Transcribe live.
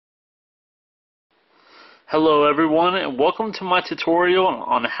Hello everyone, and welcome to my tutorial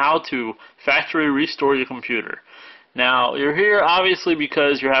on how to factory restore your computer. Now, you're here obviously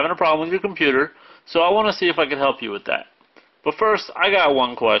because you're having a problem with your computer, so I want to see if I can help you with that. But first, I got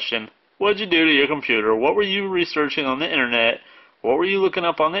one question. What did you do to your computer? What were you researching on the internet? What were you looking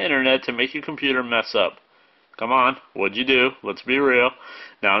up on the internet to make your computer mess up? Come on, what'd you do? Let's be real.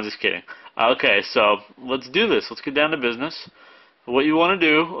 No, I'm just kidding. Okay, so let's do this. Let's get down to business. What you want to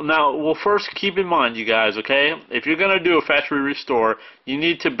do now, well, first keep in mind, you guys, okay, if you're going to do a factory restore, you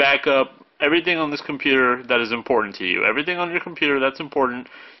need to back up everything on this computer that is important to you. Everything on your computer that's important,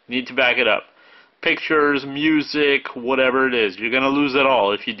 you need to back it up. Pictures, music, whatever it is, you're going to lose it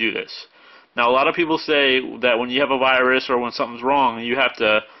all if you do this. Now, a lot of people say that when you have a virus or when something's wrong, you have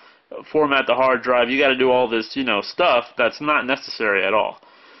to format the hard drive. You got to do all this, stuff that's not necessary at all.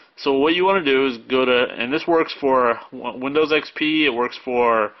 So what you want to do is go to, and this works for Windows XP, it works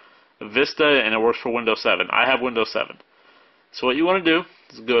for Vista, and it works for Windows 7. I have Windows 7. So what you want to do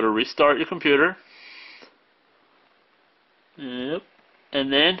is go to restart your computer. Yep.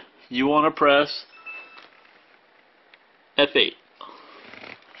 And then you want to press F8.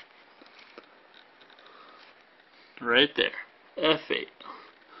 Right there. F8.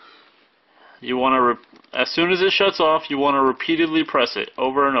 You want to, as soon as it shuts off, you want to repeatedly press it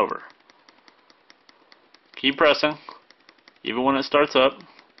over and over. Keep pressing, even when it starts up.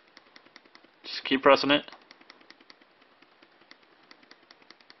 Just keep pressing it.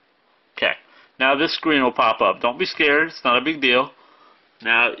 Okay. Now this screen will pop up. Don't be scared. It's not a big deal.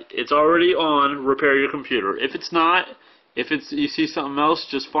 Now it's already on repair your computer. If it's not, you see something else,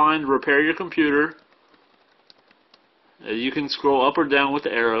 just find repair your computer. You can scroll up or down with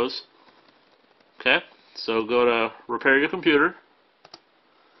the arrows. Okay, so go to repair your computer.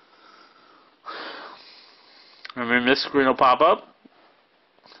 And then this screen will pop up.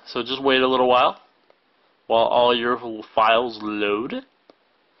 So just wait a little while all your files load.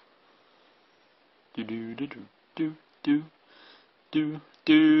 Do do do do do do do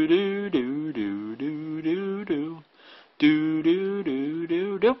do do do do do do do do do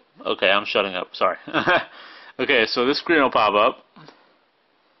do do. Okay, I'm shutting up. Sorry. Okay, so this screen will pop up.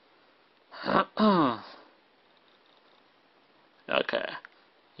 Okay.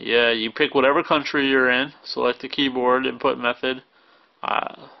 Yeah, you pick whatever country you're in. Select the keyboard input method.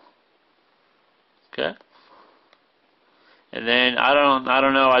 Okay. And then I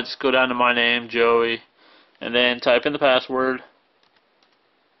don't know. I just go down to my name, Joey, and then type in the password.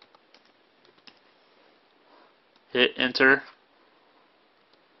 Hit enter.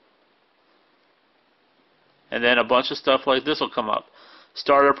 And then a bunch of stuff like this will come up.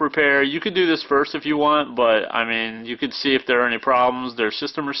 Startup repair. You could do this first if you want, but I mean, you could see if there are any problems. There's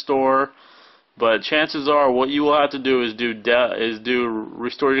system restore, but chances are what you will have to do is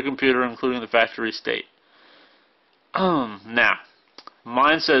restore your computer, including the factory state. Now,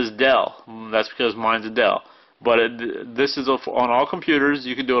 mine says Dell. That's because mine's a Dell. But this is on all computers.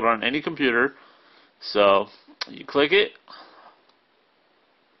 You can do it on any computer. So you click it.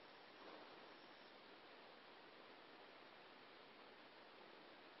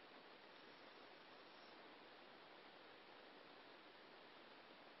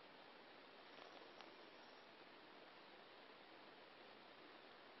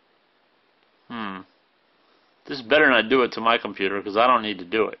 This better not do it to my computer because I don't need to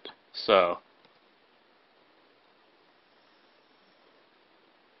do it. So,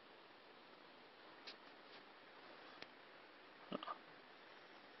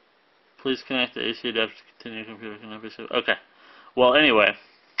 please connect the AC adapter to continue computer cannot be saved. Okay. Well, anyway,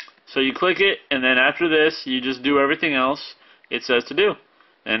 so you click it, and then after this, you just do everything else it says to do,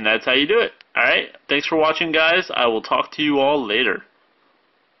 and that's how you do it. All right. Thanks for watching, guys. I will talk to you all later.